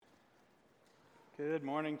Good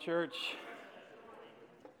morning, church.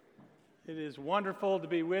 It is wonderful to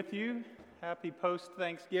be with you. Happy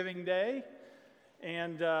post-Thanksgiving Day,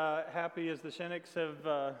 and happy, as the Shinnicks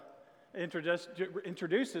have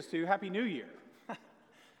introduced us to, Happy New Year.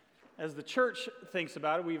 As the church thinks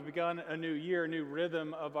about it, we've begun a new year, a new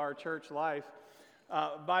rhythm of our church life.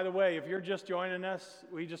 By the way, if you're just joining us,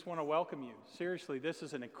 we just want to welcome you. Seriously, this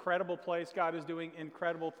is an incredible place. God is doing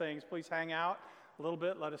incredible things. Please hang out a little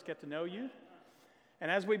bit. Let us get to know you. And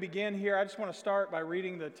as we begin here, I just want to start by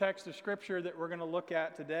reading the text of Scripture that we're going to look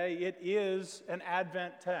at today. It is an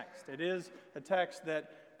Advent text. It is a text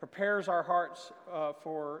that prepares our hearts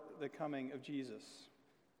for the coming of Jesus.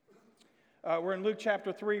 We're in Luke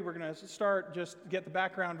chapter 3. We're going to start, just get the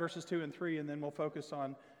background, verses 2 and 3, and then we'll focus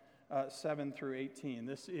on 7 through 18.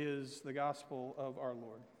 This is the gospel of our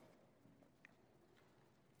Lord.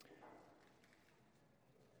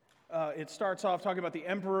 It starts off talking about the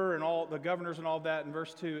emperor and all the governors and all that. In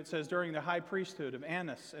verse 2, it says, during the high priesthood of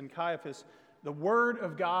Annas and Caiaphas, the word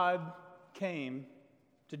of God came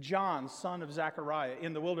to John, son of Zechariah,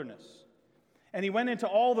 in the wilderness. And he went into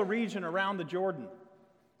all the region around the Jordan,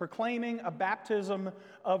 proclaiming a baptism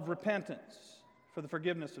of repentance for the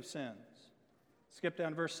forgiveness of sins. Skip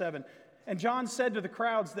down to verse 7. And John said to the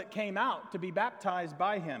crowds that came out to be baptized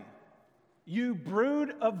by him, "You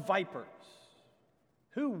brood of vipers,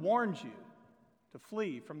 who warned you to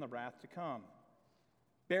flee from the wrath to come?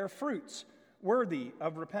 Bear fruits worthy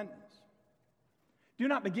of repentance. Do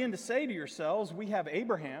not begin to say to yourselves, 'We have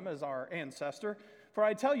Abraham as our ancestor,' for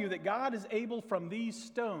I tell you that God is able from these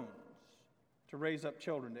stones to raise up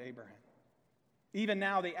children to Abraham. Even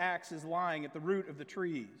now the axe is lying at the root of the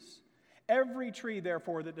trees. Every tree,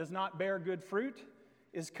 therefore, that does not bear good fruit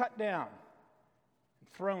is cut down and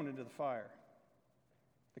thrown into the fire."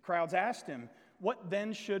 The crowds asked him, "What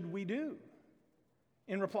then should we do?"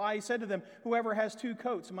 In reply, he said to them, "Whoever has 2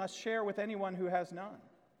 coats must share with anyone who has none.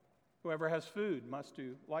 Whoever has food must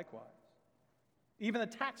do likewise." Even the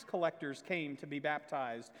tax collectors came to be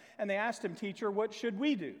baptized, and they asked him, "Teacher, what should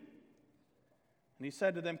we do?" And he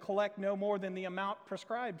said to them, "Collect no more than the amount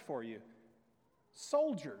prescribed for you."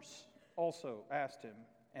 Soldiers also asked him,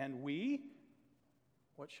 "And we?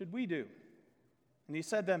 What should we do?" And he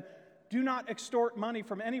said to them, "Do not extort money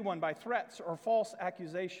from anyone by threats or false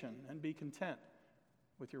accusation, and be content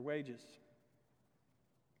with your wages."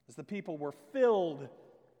 As the people were filled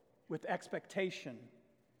with expectation,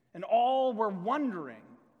 and all were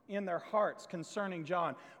wondering in their hearts concerning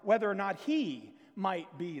John, whether or not he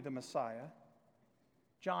might be the Messiah,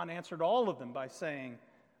 John answered all of them by saying,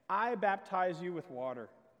 "I baptize you with water,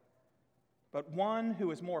 but one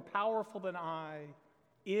who is more powerful than I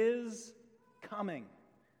is coming.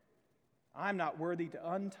 I'm not worthy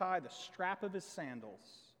to untie the strap of his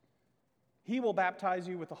sandals. He will baptize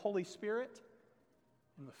you with the Holy Spirit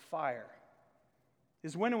and with fire.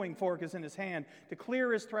 His winnowing fork is in his hand to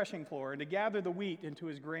clear his threshing floor and to gather the wheat into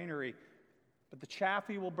his granary, but the chaff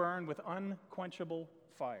he will burn with unquenchable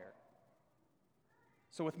fire."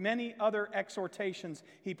 So with many other exhortations,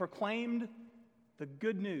 he proclaimed the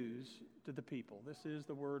good news to the people. This is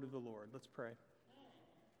the word of the Lord. Let's pray.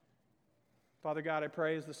 Father God, I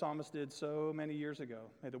pray as the psalmist did so many years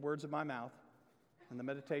ago, may the words of my mouth and the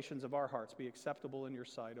meditations of our hearts be acceptable in your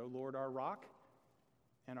sight, O Lord, our rock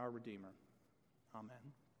and our Redeemer.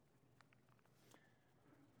 Amen.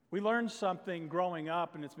 We learned something growing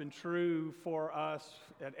up, and it's been true for us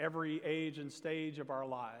at every age and stage of our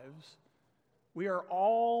lives. We are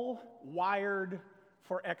all wired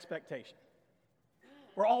for expectation.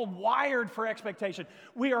 We're all wired for expectation.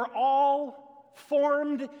 We are all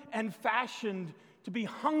formed and fashioned to be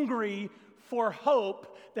hungry for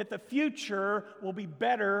hope that the future will be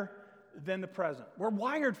better than the present. We're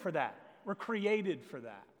wired for that. We're created for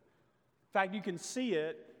that. In fact, you can see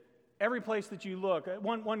it every place that you look.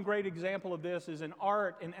 One great example of this is in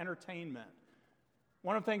art and entertainment.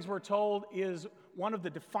 One of the things we're told is one of the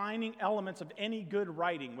defining elements of any good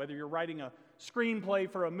writing, whether you're writing a screenplay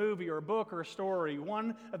for a movie or a book or a story,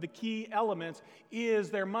 one of the key elements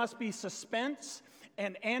is there must be suspense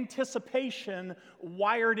and anticipation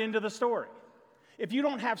wired into the story. If you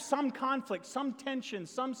don't have some conflict, some tension,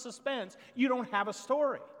 some suspense, you don't have a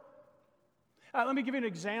story. Let me give you an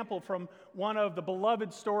example from one of the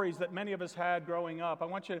beloved stories that many of us had growing up. I'm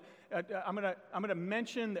going to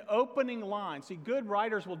mention the opening line. See, good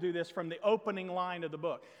writers will do this from the opening line of the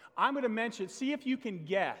book. I'm going to mention, see if you can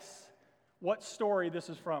guess what story this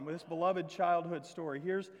is from, this beloved childhood story.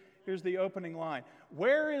 Here's the opening line.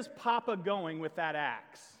 Where is Papa going with that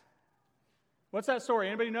axe? What's that story?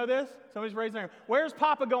 Anybody know this? Somebody's raising their hand. Where's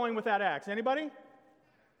Papa going with that axe? Anybody?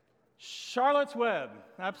 Charlotte's Web,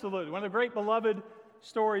 absolutely. One of the great beloved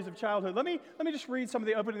stories of childhood. Let me just read some of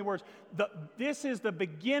the opening words. This is the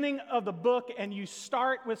beginning of the book, and you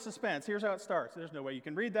start with suspense. Here's how it starts. There's no way you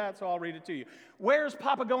can read that, so I'll read it to you. "Where's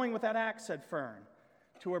Papa going with that axe?" said Fern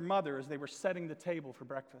to her mother as they were setting the table for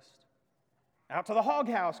breakfast. "Out to the hog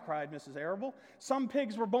house," cried Mrs. Arable. "Some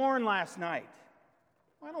pigs were born last night."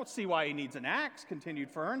 "I don't see why he needs an axe," continued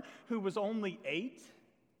Fern, who was only 8.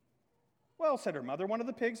 "Well," said her mother, "one of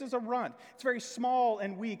the pigs is a runt. It's very small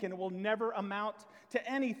and weak, and it will never amount to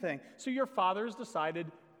anything. So your father's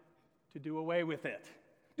decided to do away with it."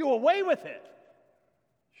 "Do away with it?"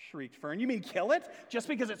 shrieked Fern. "You mean kill it, just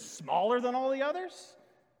because it's smaller than all the others?"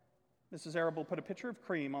 Mrs. Arable put a pitcher of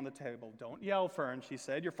cream on the table. "Don't yell, Fern," she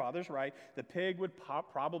said. "Your father's right. The pig would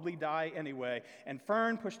probably die anyway." And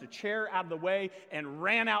Fern pushed a chair out of the way and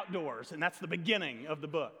ran outdoors. And that's the beginning of the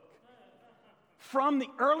book. From the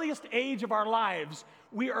earliest age of our lives,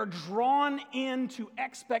 we are drawn into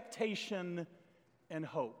expectation and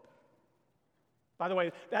hope. By the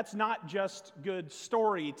way, that's not just good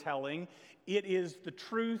storytelling. It is the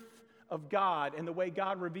truth of God and the way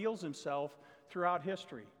God reveals himself throughout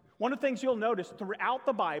history. One of the things you'll notice throughout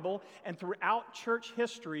the Bible and throughout church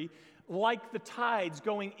history, like the tides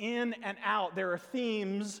going in and out, there are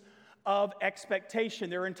themes of expectation.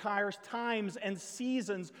 There are entire times and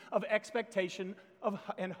seasons of expectation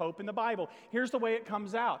and hope in the Bible. Here's the way it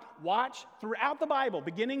comes out. Watch throughout the Bible,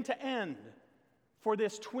 beginning to end, for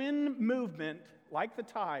this twin movement, like the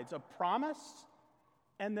tides, of promise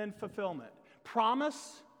and then fulfillment.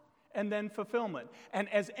 Promise and then fulfillment. And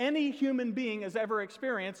as any human being has ever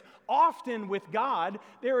experienced, often with God,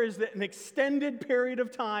 there is an extended period of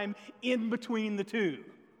time in between the two.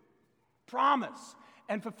 Promise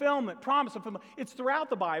and fulfillment, promise and fulfillment. It's throughout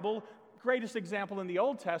the Bible. Greatest example in the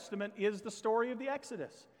Old Testament is the story of the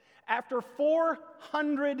Exodus. After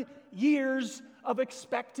 400 years of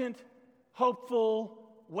expectant,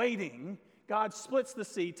 hopeful waiting, God splits the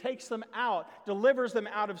sea, takes them out, delivers them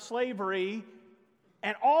out of slavery,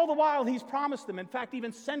 and all the while he's promised them. In fact,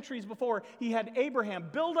 even centuries before, he had Abraham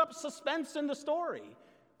build up suspense in the story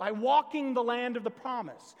by walking the land of the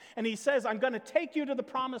promise. And he says, "I'm going to take you to the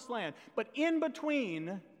promised land." But in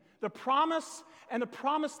between the promise and the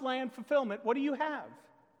promised land fulfillment, what do you have?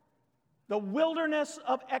 The wilderness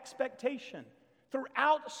of expectation.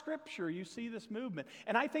 Throughout Scripture, you see this movement.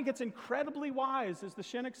 And I think it's incredibly wise, as the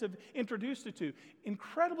Shinnocks have introduced it to,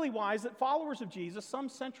 incredibly wise that followers of Jesus some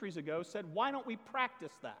centuries ago said, why don't we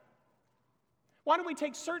practice that? Why don't we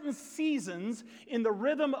take certain seasons in the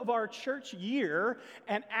rhythm of our church year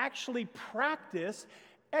and actually practice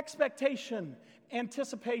expectation,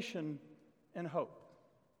 anticipation, and hope?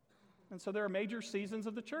 And so there are major seasons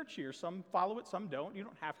of the church year. Some follow it, some don't. You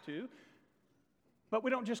don't have to. But we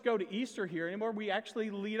don't just go to Easter here anymore. We actually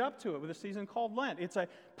lead up to it with a season called Lent. It's a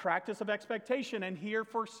practice of expectation. And here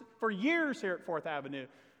for years here at 4th Avenue,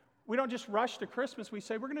 we don't just rush to Christmas. We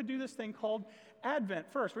say we're going to do this thing called Advent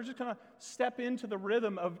first. We're just going to step into the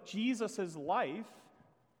rhythm of Jesus' life,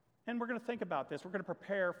 and we're going to think about this. We're going to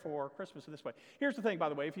prepare for Christmas in this way. Here's the thing, by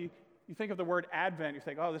the way. If you think of the word Advent, you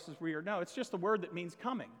think, oh, this is weird. No, it's just a word that means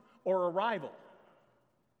coming or arrival.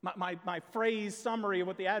 My phrase summary of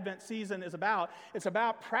what the Advent season is about, it's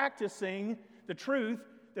about practicing the truth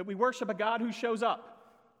that we worship a God who shows up.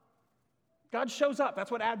 God shows up.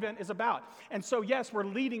 That's what Advent is about. And so, yes, we're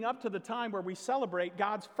leading up to the time where we celebrate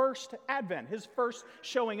God's first Advent, his first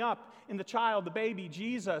showing up in the child, the baby,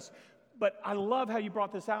 Jesus. But I love how you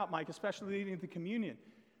brought this out, Mike, especially leading to communion.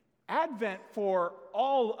 Advent for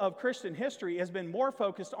all of Christian history has been more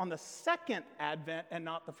focused on the second Advent and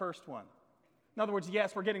not the first one. In other words,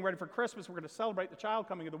 yes, we're getting ready for Christmas. We're going to celebrate the child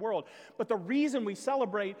coming into the world. But the reason we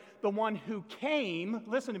celebrate the one who came,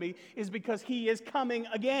 listen to me, is because he is coming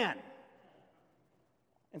again.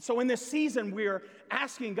 And so in this season, we're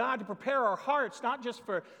asking God to prepare our hearts, not just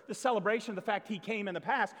for the celebration of the fact he came in the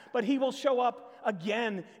past, but he will show up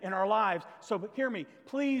again in our lives. So hear me,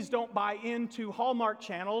 please don't buy into Hallmark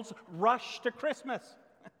Channel's rush to Christmas.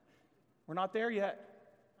 We're not there yet.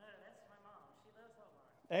 That's my mom. She loves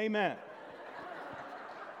Hallmark. Amen.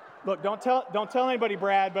 Look, don't tell anybody,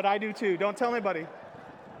 Brad, but I do too. Don't tell anybody.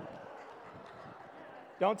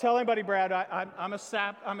 Don't tell anybody, Brad. I'm a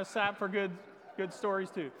sap for good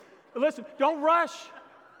stories too. But listen, don't rush.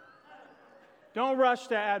 Don't rush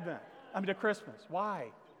to Advent. To Christmas.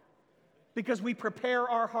 Why? Because we prepare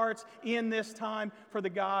our hearts in this time for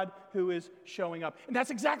the God who is showing up. And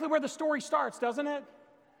that's exactly where the story starts, doesn't it?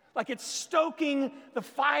 Like it's stoking the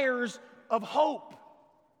fires of hope.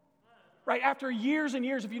 Right after years and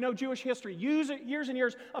years, if you know Jewish history, years and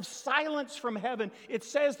years of silence from heaven, it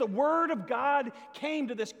says the word of God came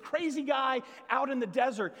to this crazy guy out in the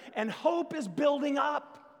desert, and hope is building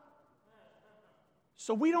up.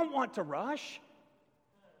 So we don't want to rush,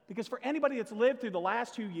 because for anybody that's lived through the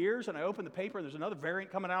last 2 years, and I open the paper and there's another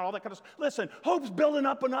variant coming out, all that kind of stuff, listen, hope's building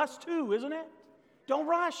up in us too, isn't it? Don't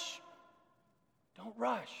rush. Don't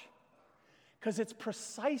rush. Because it's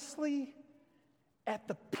precisely at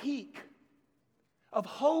the peak of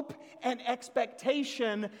hope and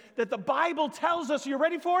expectation that the Bible tells us, you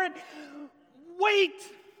ready for it? Wait!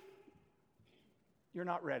 You're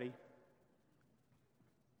not ready.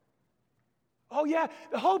 Oh yeah,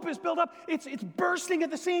 the hope is built up. It's bursting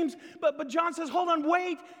at the seams. But John says, hold on,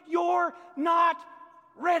 wait. You're not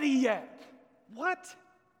ready yet. What?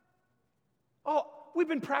 Oh, we've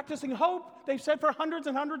been practicing hope. They've said for hundreds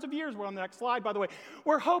and hundreds of years. We're on the next slide, by the way.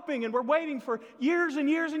 We're hoping and we're waiting for years and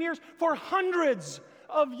years and years. For hundreds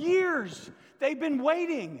of years, they've been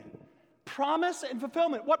waiting. Promise and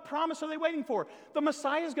fulfillment. What promise are they waiting for? The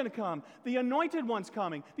Messiah is going to come. The anointed one's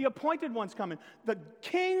coming. The appointed one's coming. The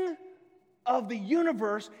King of the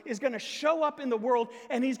universe is going to show up in the world,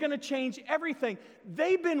 and he's going to change everything.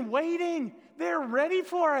 They've been waiting. They're ready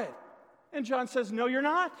for it. And John says, no, you're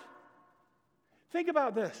not. Think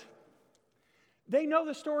about this. They know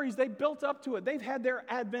the stories. They built up to it. They've had their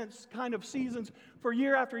Advent kind of seasons for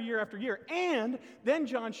year after year after year. And then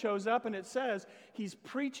John shows up, and it says he's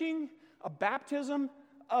preaching a baptism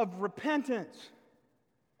of repentance.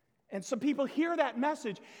 And some people hear that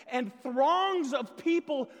message, and throngs of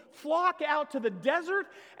people flock out to the desert,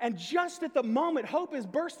 and just at the moment hope is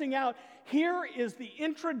bursting out, here is the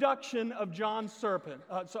introduction of John's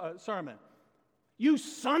sermon. You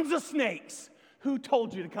sons of snakes, who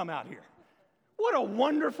told you to come out here? What a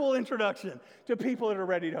wonderful introduction to people that are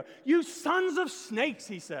ready to. You sons of snakes,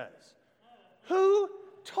 he says. Who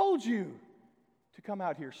told you to come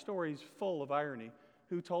out here? Stories full of irony.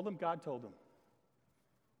 Who told them? God told them.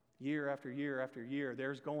 Year after year after year,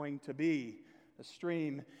 there's going to be a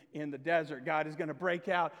stream in the desert. God is going to break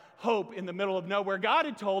out hope in the middle of nowhere. God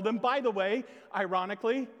had told them, by the way,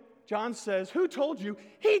 ironically, John says, who told you?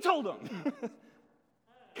 He told them.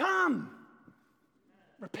 Come,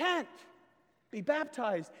 repent, be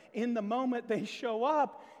baptized. In the moment they show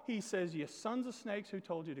up, he says, you sons of snakes, who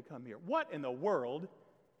told you to come here? What in the world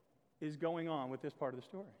is going on with this part of the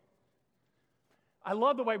story? I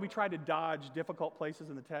love the way we try to dodge difficult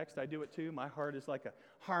places in the text. I do it too. My heart is like a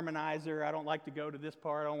harmonizer. I don't like to go to this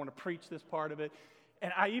part. I don't want to preach this part of it.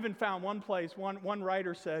 And I even found one place, one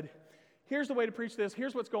writer said, here's the way to preach this.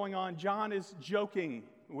 Here's what's going on. John is joking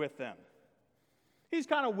with them. He's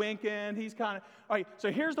kind of winking. All right,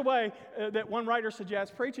 so here's the way that one writer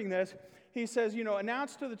suggests preaching this. He says,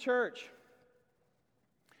 announce to the church,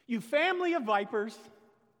 you family of vipers.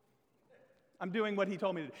 I'm doing what he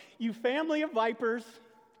told me to do. You family of vipers,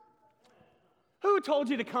 who told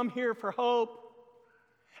you to come here for hope?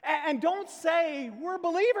 And don't say we're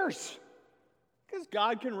believers, because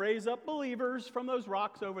God can raise up believers from those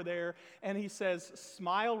rocks over there. And he says,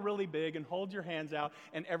 smile really big and hold your hands out,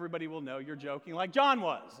 and everybody will know you're joking like John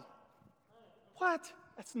was. What?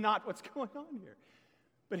 That's not what's going on here.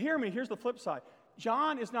 But hear me, here's the flip side.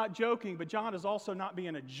 John is not joking, but John is also not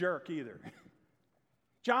being a jerk either.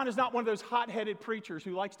 John is not one of those hot-headed preachers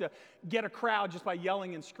who likes to get a crowd just by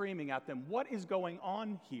yelling and screaming at them. What is going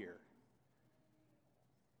on here?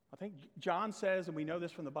 I think John says, and we know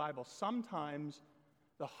this from the Bible, sometimes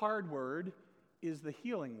the hard word is the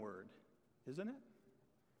healing word, isn't it?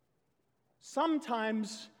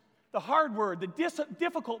 Sometimes the hard word, the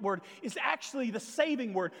difficult word, is actually the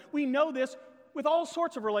saving word. We know this with all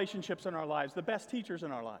sorts of relationships in our lives. The best teachers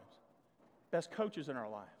in our lives, best coaches in our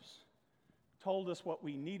lives, told us what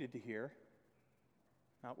we needed to hear,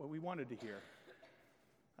 not what we wanted to hear.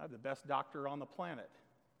 I have the best doctor on the planet.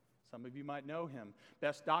 Some of you might know him.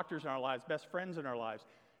 Best doctors in our lives, best friends in our lives.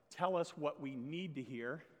 Tell us what we need to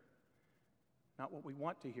hear, not what we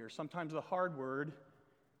want to hear. Sometimes the hard word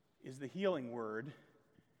is the healing word.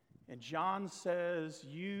 And John says,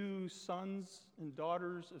 you sons and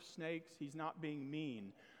daughters of snakes, he's not being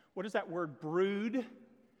mean. What does that word brood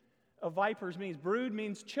of vipers means? Brood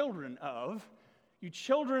means children of. You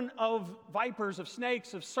children of vipers, of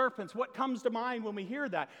snakes, of serpents. What comes to mind when we hear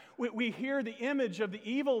that? We hear the image of the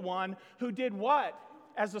evil one who did what?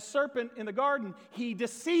 As a serpent in the garden, he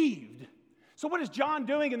deceived. So what is John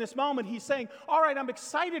doing in this moment? He's saying, all right, I'm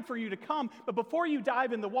excited for you to come, but before you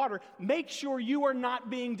dive in the water, make sure you are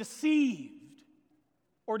not being deceived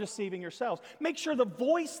or deceiving yourselves. Make sure the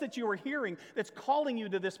voice that you are hearing that's calling you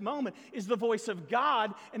to this moment is the voice of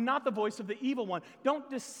God and not the voice of the evil one. Don't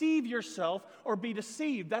deceive yourself or be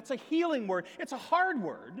deceived. That's a healing word. It's a hard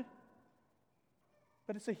word,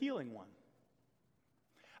 but it's a healing one.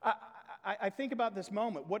 I think about this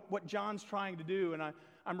moment, what John's trying to do, and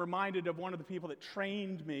I'm reminded of one of the people that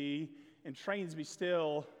trained me and trains me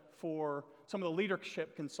still for some of the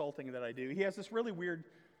leadership consulting that I do. He has this really weird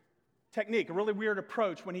technique, a really weird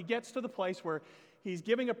approach when he gets to the place where he's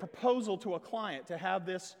giving a proposal to a client to have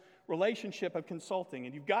this relationship of consulting.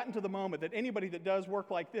 And you've gotten to the moment that anybody that does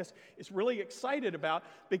work like this is really excited about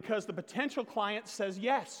because the potential client says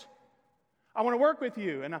yes. I want to work with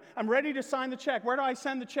you, and I'm ready to sign the check. Where do I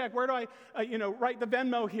send the check? Where do I, write the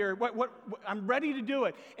Venmo here? I'm ready to do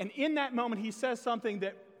it. And in that moment, he says something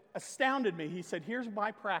that astounded me. He said, here's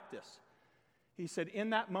my practice. He said, in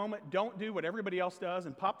that moment, don't do what everybody else does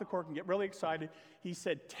and pop the cork and get really excited. He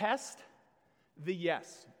said, test the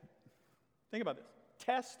yes. Think about this.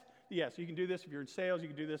 Test the yes. You can do this if you're in sales. You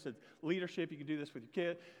can do this in leadership. You can do this with your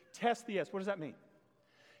kid. Test the yes. What does that mean?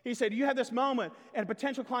 He said, you have this moment, and a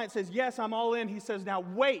potential client says, yes, I'm all in. He says, now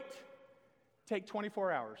wait. Take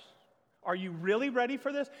 24 hours. Are you really ready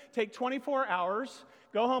for this? Take 24 hours.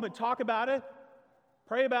 Go home and talk about it.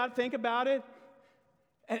 Pray about it. Think about it.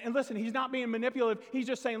 And listen, he's not being manipulative. He's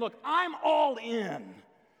just saying, look, I'm all in.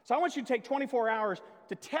 So I want you to take 24 hours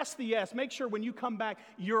to test the yes. Make sure when you come back,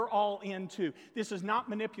 you're all in too. This is not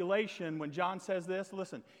manipulation. When John says this,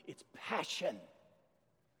 listen, it's passion.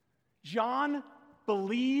 John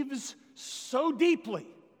believes so deeply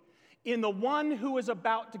in the one who is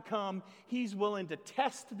about to come, he's willing to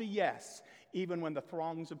test the yes, even when the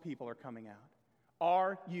throngs of people are coming out.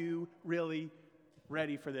 Are you really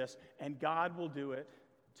ready for this? And God will do it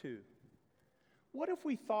too. What if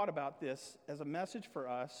we thought about this as a message for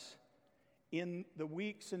us in the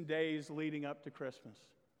weeks and days leading up to Christmas?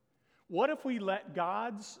 What if we let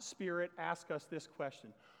God's Spirit ask us this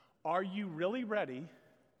question? Are you really ready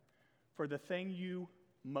for the thing you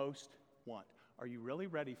most want? Are you really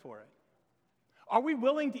ready for it? Are we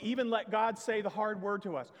willing to even let God say the hard word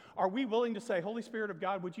to us? Are we willing to say, Holy Spirit of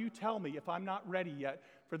God, would you tell me if I'm not ready yet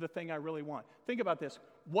for the thing I really want? Think about this.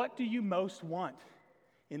 What do you most want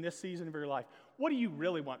in this season of your life? What do you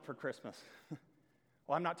really want for Christmas?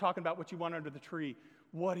 Well, I'm not talking about what you want under the tree.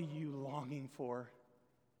 What are you longing for?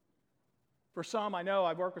 For some, I know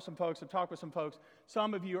I've worked with some folks, I've talked with some folks.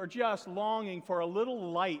 Some of you are just longing for a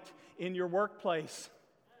little light in your workplace.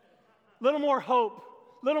 A little more hope,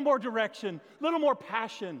 a little more direction, a little more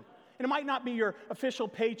passion. And it might not be your official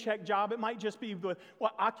paycheck job. It might just be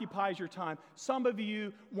what occupies your time. Some of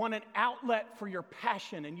you want an outlet for your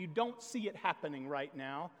passion, and you don't see it happening right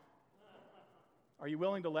now. Are you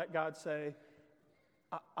willing to let God say,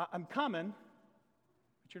 I'm coming,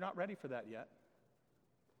 but you're not ready for that yet?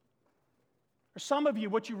 For some of you,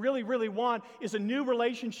 what you really, really want is a new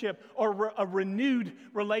relationship or a renewed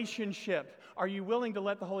relationship. Are you willing to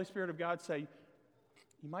let the Holy Spirit of God say,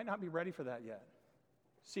 you might not be ready for that yet?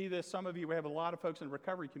 See this, some of you, we have a lot of folks in the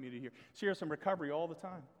recovery community here. See us in recovery all the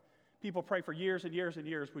time. People pray for years and years and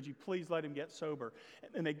years, would you please let him get sober?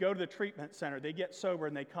 And they go to the treatment center, they get sober,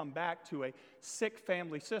 and they come back to a sick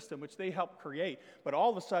family system, which they helped create. But all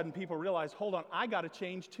of a sudden, people realize, hold on, I got to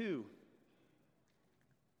change too.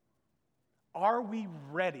 Are we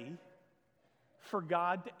ready for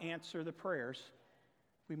God to answer the prayers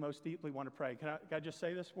we most deeply want to pray? Can I just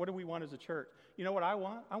say this? What do we want as a church? You know what I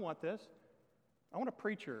want? I want this. I want a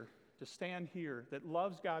preacher to stand here that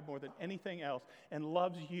loves God more than anything else and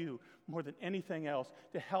loves you more than anything else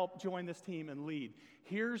to help join this team and lead.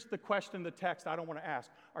 Here's the question in the text I don't want to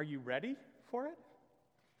ask. Are you ready for it?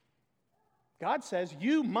 God says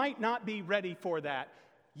you might not be ready for that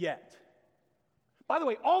yet. By the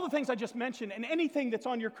way, all the things I just mentioned and anything that's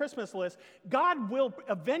on your Christmas list, God will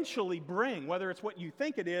eventually bring, whether it's what you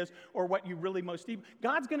think it is or what you really most need.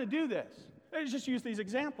 God's going to do this. Let's just use these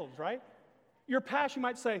examples, right? Your past, you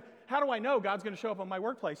might say, how do I know God's going to show up on my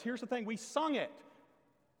workplace? Here's the thing, we sung it.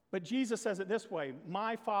 But Jesus says it this way,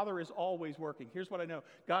 my Father is always working. Here's what I know,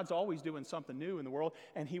 God's always doing something new in the world,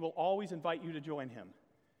 and he will always invite you to join him.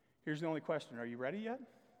 Here's the only question, are you ready yet?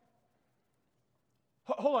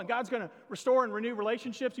 Hold on, God's going to restore and renew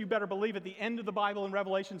relationships. You better believe at the end of the Bible in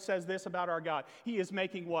Revelation says this about our God. He is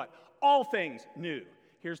making what? All things new.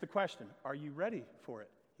 Here's the question, are you ready for it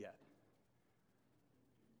yet?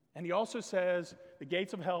 And he also says, the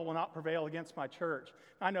gates of hell will not prevail against my church.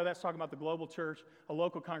 I know that's talking about the global church. A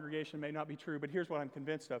local congregation may not be true, but here's what I'm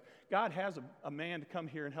convinced of. God has a man to come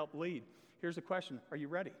here and help lead. Here's the question, are you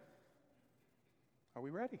ready? Are we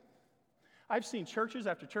ready? I've seen churches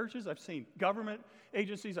after churches, I've seen government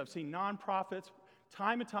agencies, I've seen nonprofits.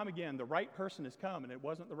 Time and time again, the right person has come and it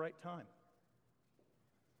wasn't the right time.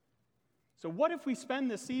 So what if we spend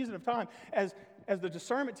this season of time, as the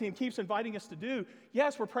discernment team keeps inviting us to do,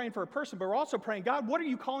 yes, we're praying for a person, but we're also praying, God, what are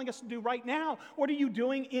you calling us to do right now? What are you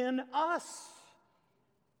doing in us?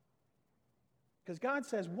 Because God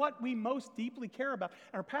says what we most deeply care about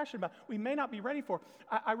and are passionate about, we may not be ready for.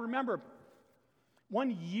 I remember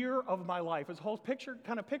 1 year of my life, as a whole picture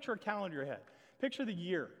a calendar in your head. Picture the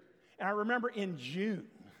year. And I remember in June,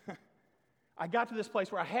 I got to this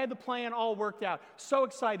place where I had the plan all worked out, so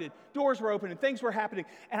excited, doors were open and things were happening,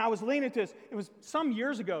 and I was leaning to this. It was some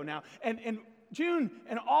years ago now, and June,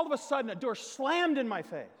 and all of a sudden a door slammed in my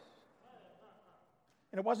face.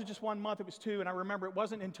 And it wasn't just 1 month, it was 2, and I remember it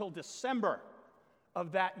wasn't until December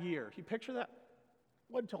of that year. Can you picture that?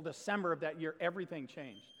 It wasn't until December of that year everything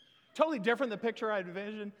changed. Totally different than the picture I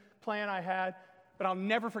envisioned, plan I had, but I'll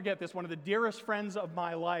never forget this. One of the dearest friends of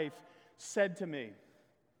my life said to me,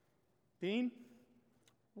 Dean,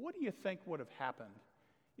 what do you think would have happened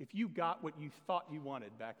if you got what you thought you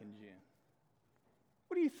wanted back in June?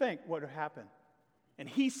 What do you think would have happened? And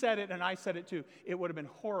he said it, and I said it too. It would have been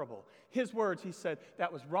horrible. His words, he said,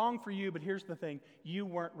 that was wrong for you, but here's the thing, you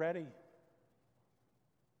weren't ready.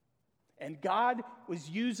 And God was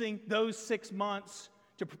using those 6 months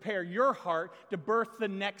to prepare your heart to birth the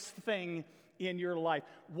next thing in your life.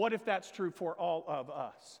 What if that's true for all of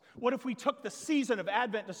us? What if we took the season of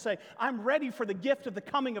Advent to say, I'm ready for the gift of the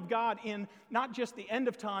coming of God in not just the end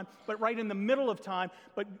of time, but right in the middle of time.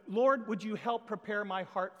 But Lord, would you help prepare my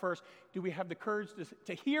heart first? Do we have the courage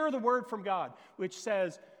to hear the word from God, which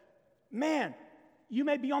says, man, you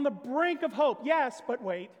may be on the brink of hope. Yes, but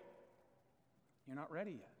wait, you're not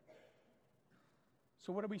ready yet.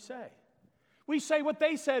 So what do we say? We say what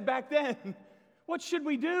they said back then. What should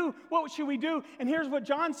we do? What should we do? And here's what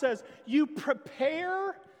John says. You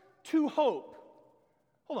prepare to hope.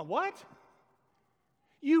 Hold on, what?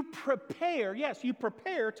 You prepare, yes, you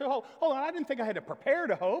prepare to hope. Hold on, I didn't think I had to prepare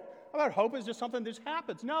to hope. I thought hope is just something that just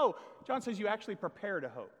happens. No, John says you actually prepare to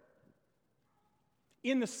hope.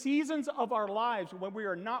 In the seasons of our lives when we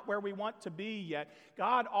are not where we want to be yet,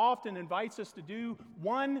 God often invites us to do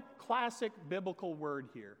one classic biblical word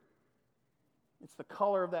here. It's the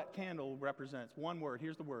color of that candle represents one word.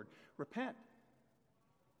 Here's the word, repent.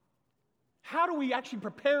 How do we actually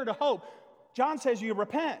prepare to hope? John says you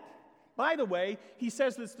repent. By the way, he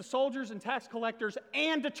says this to soldiers and tax collectors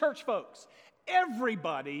and to church folks.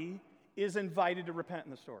 Everybody is invited to repent in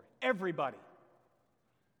the story. Everybody.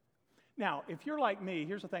 Now, if you're like me,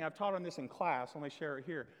 here's the thing. I've taught on this in class. Let me share it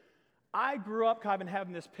here. I grew up kind of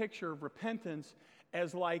having this picture of repentance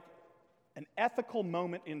as like an ethical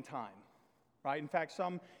moment in time. Right? In fact,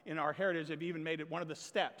 some in our heritage have even made it one of the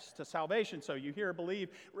steps to salvation. So you hear, believe,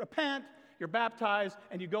 repent, you're baptized,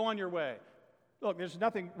 and you go on your way. Look, there's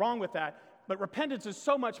nothing wrong with that, but repentance is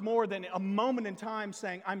so much more than a moment in time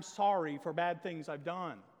saying, I'm sorry for bad things I've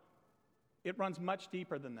done. It runs much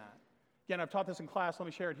deeper than that. Again, I've taught this in class. Let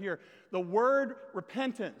me share it here. The word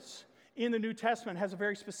repentance in the New Testament has a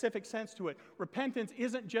very specific sense to it. Repentance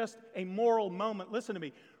isn't just a moral moment. Listen to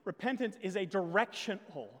me. Repentance is a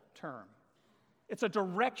directional term. It's a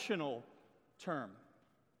directional term.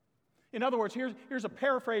 In other words, here's a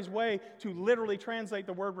paraphrase way to literally translate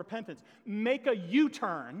the word repentance. Make a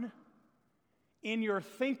U-turn in your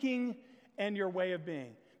thinking and your way of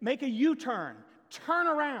being. Make a U-turn. Turn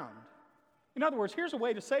around. In other words, here's a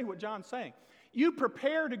way to say what John's saying. You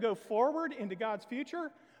prepare to go forward into God's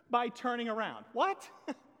future by turning around. What?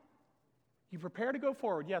 You prepare to go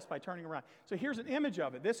forward, yes, by turning around. So here's an image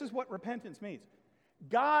of it. This is what repentance means.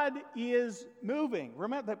 God is moving.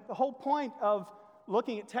 Remember, the whole point of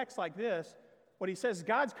looking at texts like this, what he says,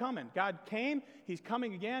 God's coming. God came, he's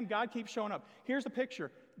coming again, God keeps showing up. Here's the picture.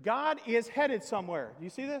 God is headed somewhere. Do you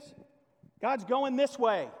see this? God's going this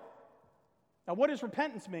way. Now, what does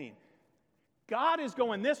repentance mean? God is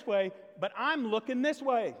going this way, but I'm looking this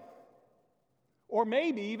way. Or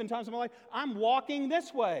maybe, even times in my life, I'm walking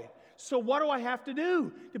this way. So what do I have to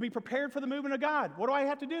do to be prepared for the movement of God? What do I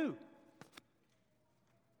have to do?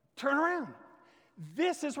 Turn around.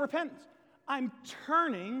 This is repentance. I'm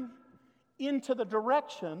turning into the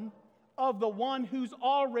direction of the one who's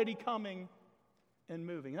already coming and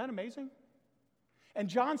moving. Isn't that amazing? And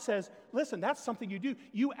John says, listen, that's something you do.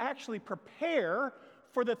 You actually prepare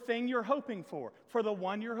for the thing you're hoping for the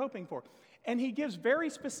one you're hoping for. And he gives very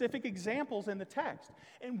specific examples in the text.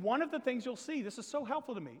 And one of the things you'll see, this is so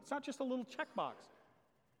helpful to me, it's not just a little checkbox.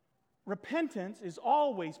 Repentance is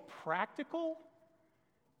always practical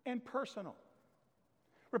and personal.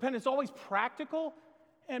 Repentance is always practical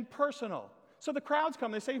and personal. So the crowds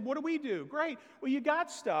come. They say, what do we do? Great. Well, you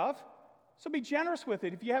got stuff, so be generous with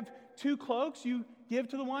it. If you have 2 cloaks, you give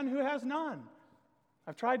to the one who has none.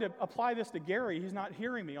 I've tried to apply this to Gary. He's not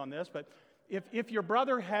hearing me on this, but if your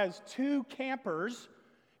brother has 2 campers,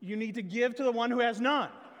 you need to give to the one who has none.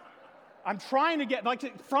 I'm trying to get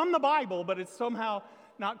from the Bible, but it's somehow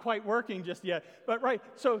not quite working just yet. But right,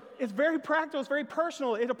 so it's very practical, it's very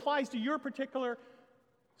personal. It applies to your particular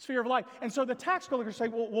sphere of life. And so the tax collectors say,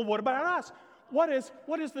 well, what about us? What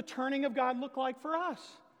does the turning of God look like for us?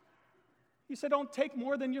 He said, don't take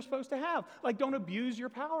more than you're supposed to have. Like, don't abuse your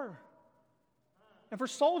power. And for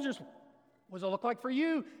soldiers, what does it look like for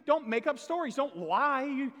you? Don't make up stories. Don't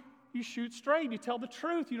lie. You shoot straight. You tell the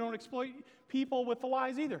truth. You don't exploit people with the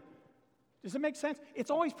lies either. Does it make sense? It's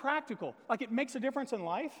always practical. Like, it makes a difference in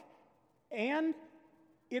life, and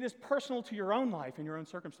it is personal to your own life and your own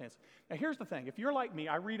circumstance. Now, here's the thing. If you're like me,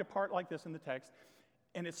 I read a part like this in the text,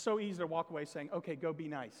 and it's so easy to walk away saying, okay, go be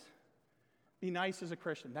nice. Be nice as a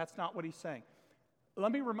Christian. That's not what he's saying.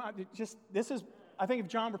 Let me remind you, I think if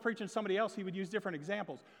John were preaching to somebody else, he would use different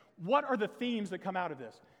examples. What are the themes that come out of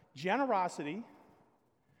this? Generosity,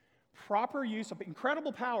 proper use of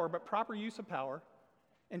incredible power, but proper use of power,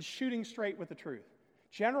 and shooting straight with the truth.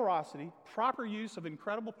 Generosity, proper use of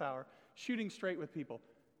incredible power, shooting straight with people.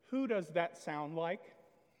 Who does that sound like?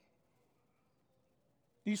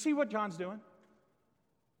 Do you see what John's doing?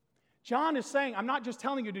 John is saying, I'm not just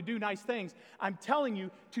telling you to do nice things. I'm telling you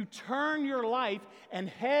to turn your life and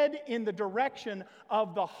head in the direction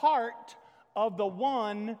of the heart of the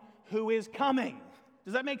one who is coming.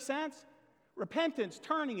 Does that make sense? Repentance,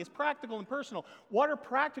 turning is practical and personal. What are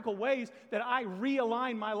practical ways that I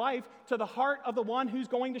realign my life to the heart of the one who's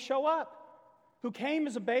going to show up? Who came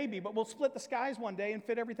as a baby, but will split the skies one day and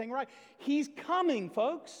fit everything right. He's coming,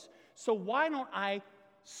 folks. So why don't I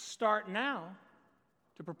start now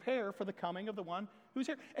to prepare for the coming of the one who's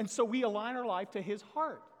here? And so we align our life to his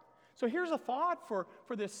heart. So here's a thought for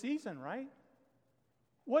this season, right?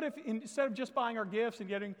 What if instead of just buying our gifts and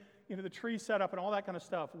getting the tree set up and all that kind of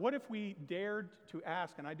stuff, what if we dared to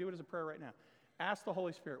ask, and I do it as a prayer right now, ask the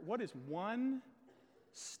Holy Spirit, what is one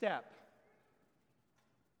step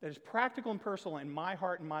that is practical and personal in my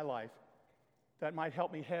heart and my life that might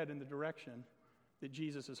help me head in the direction that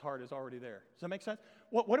Jesus' heart is already there? Does that make sense?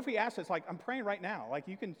 What if we ask this? Like, I'm praying right now. Like,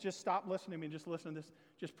 you can just stop listening to me and just listen to this.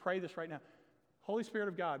 Just pray this right now. Holy Spirit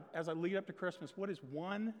of God, as I lead up to Christmas, what is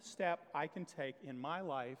one step I can take in my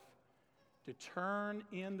life to turn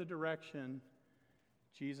in the direction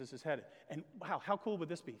Jesus is headed? And wow, how cool would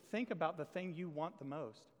this be? Think about the thing you want the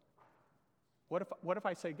most. What if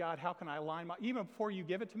I say, God, how can I align even before you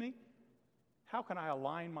give it to me, how can I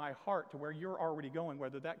align my heart to where you're already going,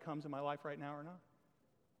 whether that comes in my life right now or not?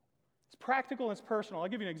 It's practical and it's personal. I'll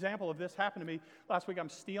give you an example of this. Happened to me last week. I'm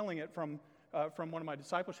stealing it from one of my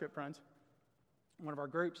discipleship friends, one of our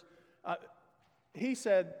groups. He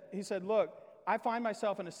said, look, I find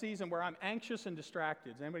myself in a season where I'm anxious and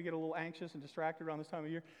distracted. Does anybody get a little anxious and distracted around this time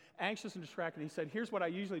of year? Anxious and distracted. He said, here's what I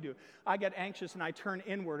usually do. I get anxious and I turn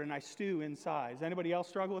inward and I stew inside. Does anybody else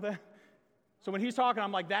struggle with that? So when he's talking,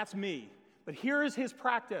 I'm like, that's me. But here is his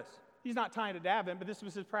practice. He's not tying it to Advent, but this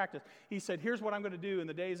was his practice. He said, here's what I'm going to do in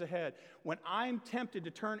the days ahead. When I'm tempted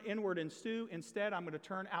to turn inward and stew, instead I'm going to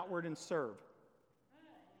turn outward and serve.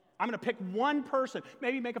 I'm going to pick one person,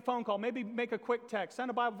 maybe make a phone call, maybe make a quick text,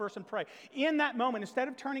 send a Bible verse and pray. In that moment, instead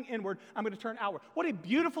of turning inward, I'm going to turn outward. What a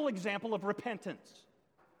beautiful example of repentance,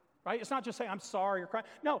 right? It's not just saying, I'm sorry or crying.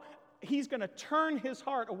 No, he's going to turn his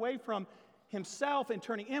heart away from himself and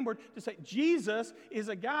turning inward to say, Jesus is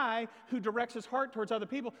a guy who directs his heart towards other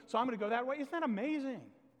people, so I'm going to go that way. Isn't that amazing?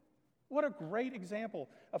 What a great example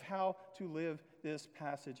of how to live this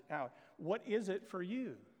passage out. What is it for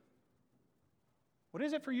you? What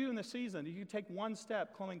is it for you in this season? Do you take one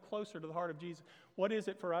step coming closer to the heart of Jesus? What is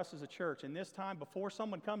it for us as a church? In this time, before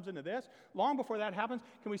someone comes into this, long before that happens,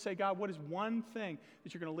 can we say, God, what is one thing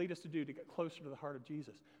that you're going to lead us to do to get closer to the heart of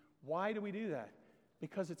Jesus? Why do we do that?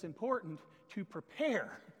 Because it's important to prepare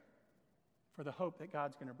for the hope that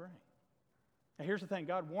God's going to bring. Now, here's the thing.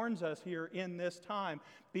 God warns us here in this time.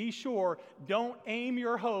 Be sure, don't aim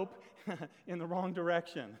your hope in the wrong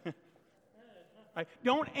direction. Right?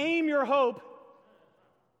 Don't aim your hope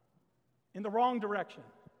in the wrong direction.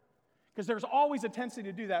 Because there's always a tendency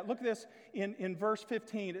to do that. Look at this in verse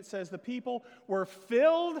 15. It says, the people were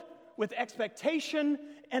filled with expectation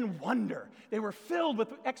and wonder. They were filled with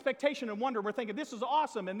expectation and wonder. We're thinking, this is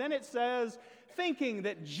awesome. And then it says, thinking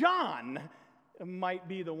that John might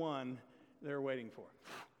be the one they're waiting for.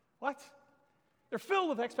 What? They're filled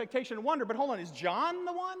with expectation and wonder, but hold on, is John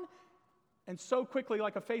the one? And so quickly,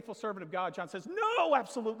 like a faithful servant of God, John says, no,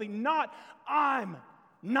 absolutely not. I'm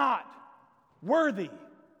not worthy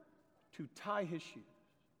to tie his shoes.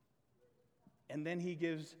 And then he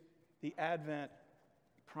gives the Advent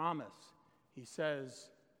promise. He says,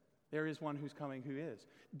 there is one who's coming who is.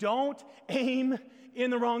 Don't aim in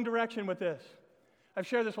the wrong direction with this. I've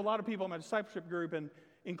shared this with a lot of people in my discipleship group and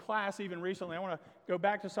in class even recently. I want to go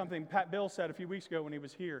back to something Pat Bill said a few weeks ago when he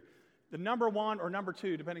was here. The number one or number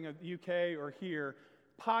two, depending on the UK or here,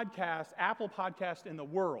 podcast, Apple podcast in the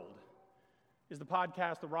world is the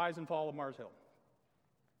podcast The Rise and Fall of Mars Hill.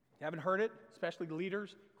 If you haven't heard it, especially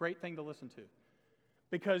leaders, great thing to listen to.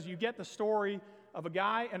 Because you get the story of a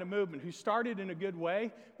guy and a movement who started in a good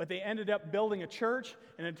way, but they ended up building a church,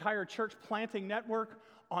 an entire church planting network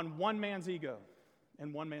on one man's ego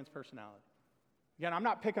and one man's personality. Again, I'm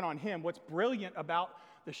not picking on him. What's brilliant about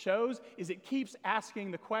the shows is it keeps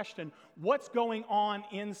asking the question, what's going on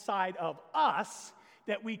inside of us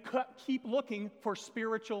that we keep looking for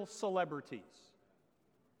spiritual celebrities?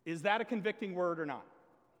 Is that a convicting word or not?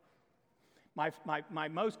 My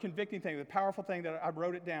most convicting thing, the powerful thing that I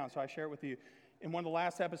wrote it down, so I share it with you. In one of the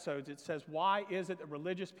last episodes, it says, why is it that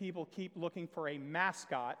religious people keep looking for a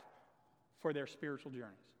mascot for their spiritual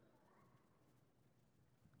journeys?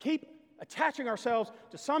 Keep attaching ourselves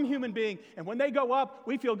to some human being, and when they go up,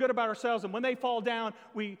 we feel good about ourselves, and when they fall down,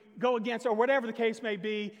 we go against, or whatever the case may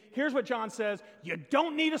be. Here's what John says: you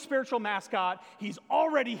don't need a spiritual mascot. He's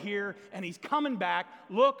already here, and he's coming back.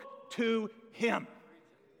 Look to him.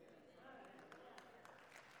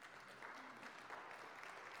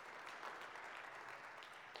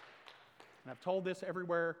 And I've told this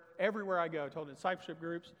everywhere I go. I told it in discipleship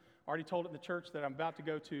groups. Already told it in the church that I'm about to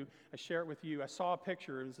go to. I share it with you. I saw a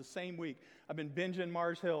picture. It was the same week. I've been binging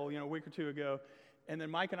Mars Hill, a week or two ago. And then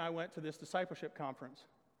Mike and I went to this discipleship conference.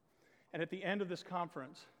 And at the end of this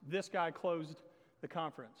conference, this guy closed the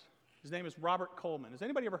conference. His name is Robert Coleman. Has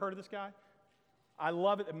anybody ever heard of this guy? I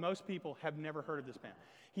love it that most people have never heard of this man.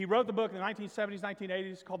 He wrote the book in the 1970s,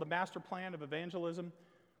 1980s called The Master Plan of Evangelism,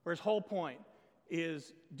 where his whole point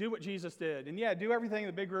is do what Jesus did. And yeah, do everything in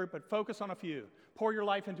the big group, but focus on a few. Pour your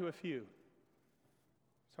life into a few.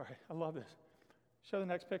 Sorry, I love this. Show the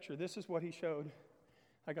next picture. This is what he showed.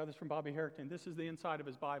 I got this from Bobby Harrington. This is the inside of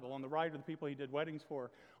his Bible. On the right are the people he did weddings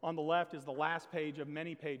for. On the left is the last page of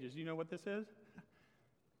many pages. You know what this is?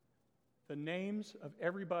 The names of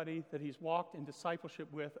everybody that he's walked in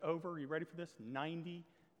discipleship with over, are you ready for this?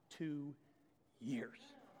 92 years.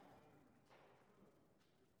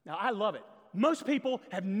 Now, I love it. Most people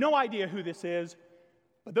have no idea who this is,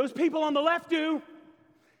 but those people on the left do.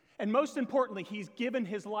 And most importantly, he's given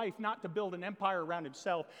his life not to build an empire around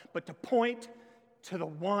himself, but to point to the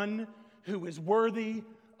one who is worthy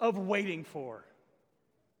of waiting for.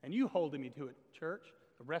 And you holding me to it, church.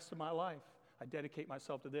 The rest of my life, I dedicate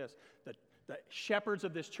myself to this. The shepherds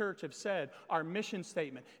of this church have said our mission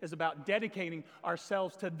statement is about dedicating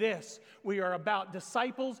ourselves to this. We are about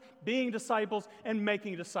disciples, being disciples, and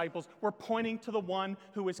making disciples. We're pointing to the one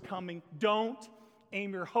who is coming. Don't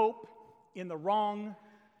aim your hope in the wrong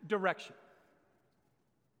direction.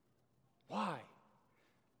 Why?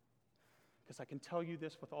 Because I can tell you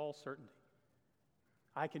this with all certainty.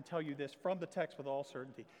 I can tell you this from the text with all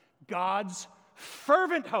certainty. God's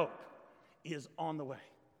fervent hope is on the way.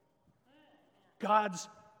 God's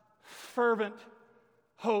fervent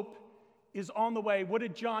hope is on the way. What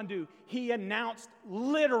did John do? He announced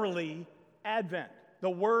literally Advent. The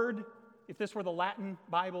word, if this were the Latin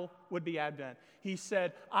Bible, would be Advent. He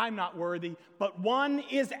said, I'm not worthy, but one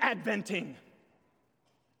is adventing.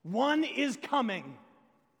 One is coming.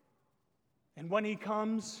 And when he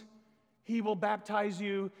comes, he will baptize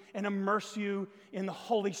you and immerse you in the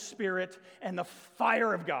Holy Spirit and the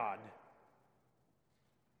fire of God.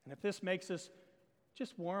 And if this makes us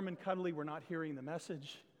just warm and cuddly, we're not hearing the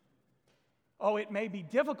message. Oh, it may be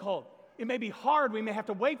difficult. It may be hard. We may have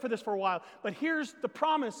to wait for this for a while. But here's the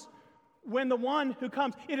promise when the one who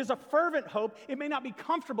comes. It is a fervent hope. It may not be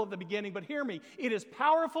comfortable at the beginning, but hear me. It is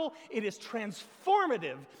powerful, it is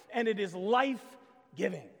transformative, and it is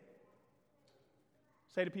life-giving.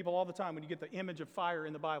 Say to people all the time when you get the image of fire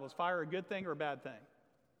in the Bible, is fire a good thing or a bad thing?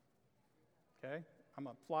 Okay? I'm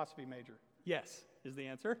a philosophy major. Yes is the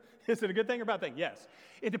answer. Is it a good thing or a bad thing? Yes.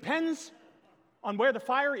 It depends on where the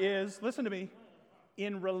fire is, listen to me,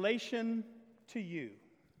 in relation to you.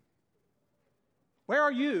 Where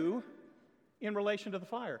are you in relation to the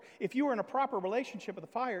fire? If you are in a proper relationship with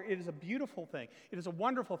the fire, it is a beautiful thing. It is a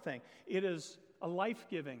wonderful thing. It is a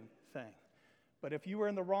life-giving thing. But if you are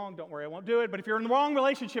in the wrong, don't worry, I won't do it, but if you're in the wrong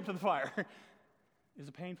relationship to the fire, it is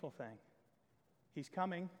a painful thing. He's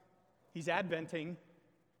coming. He's adventing.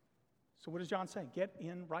 So what is John saying? Get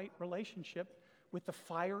in right relationship with the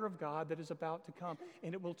fire of God that is about to come,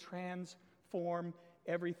 and it will transform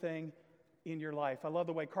everything in your life. I love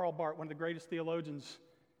the way Karl Barth, one of the greatest theologians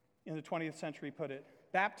in the 20th century, put it.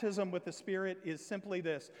 Baptism with the Spirit is simply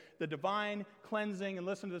this: the divine cleansing, and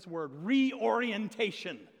listen to this word,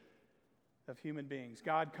 reorientation of human beings.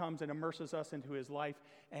 God comes and immerses us into his life,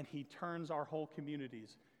 and he turns our whole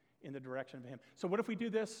communities in the direction of him. So what if we do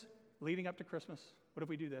this leading up to Christmas? What if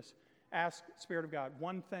we do this? Ask, Spirit of God,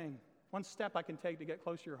 one thing, one step I can take to get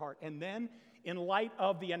close to your heart. And then, in light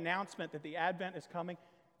of the announcement that the Advent is coming,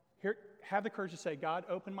 here, have the courage to say, God,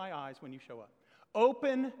 open my eyes when you show up.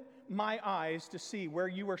 Open my eyes to see where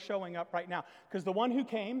you are showing up right now. Because the one who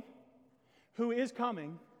came, who is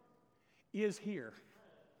coming, is here.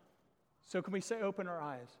 So can we say, open our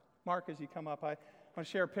eyes? Mark, as you come up, I want to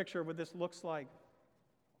share a picture of what this looks like,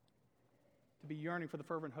 to be yearning for the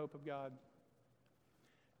fervent hope of God.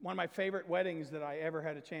 One of my favorite weddings that I ever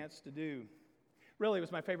had a chance to do, really it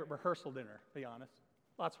was my favorite rehearsal dinner, to be honest.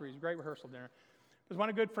 Lots of reasons, great rehearsal dinner. It was one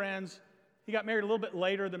of good friends. He got married a little bit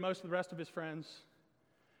later than most of the rest of his friends.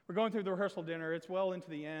 We're going through the rehearsal dinner. It's well into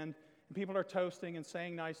the end, and people are toasting and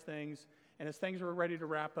saying nice things. And as things were ready to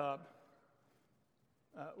wrap up,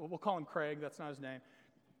 we'll call him Craig. That's not his name.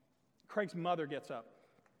 Craig's mother gets up.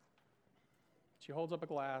 She holds up a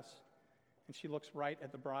glass, and she looks right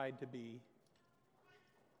at the bride-to-be.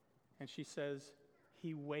 And she says,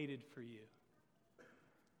 "He waited for you."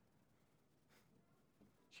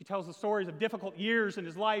 She tells the stories of difficult years in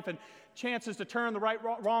his life and chances to turn the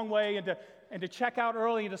wrong way and to check out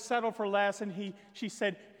early and to settle for less. And she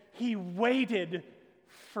said, "He waited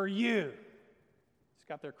for you." She's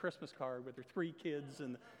got their Christmas card with their 3 kids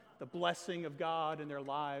and the blessing of God in their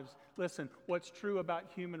lives. Listen, what's true about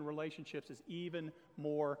human relationships is even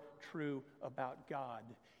more true about God.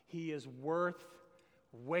 He is worth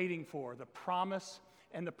waiting for, the promise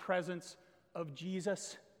and the presence of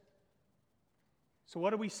Jesus. So what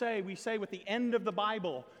do we say? We say with the end of the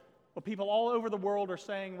Bible, what people all over the world are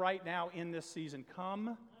saying right now in this season,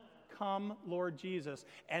 "Come, come, Lord Jesus."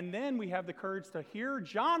 And then we have the courage to hear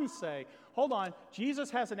John say, hold on,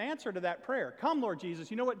 Jesus has an answer to that prayer. "Come, Lord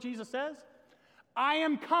Jesus." You know what Jesus says? "I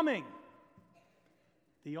am coming."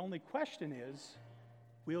 The only question is,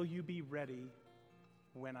 will you be ready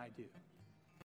when I do?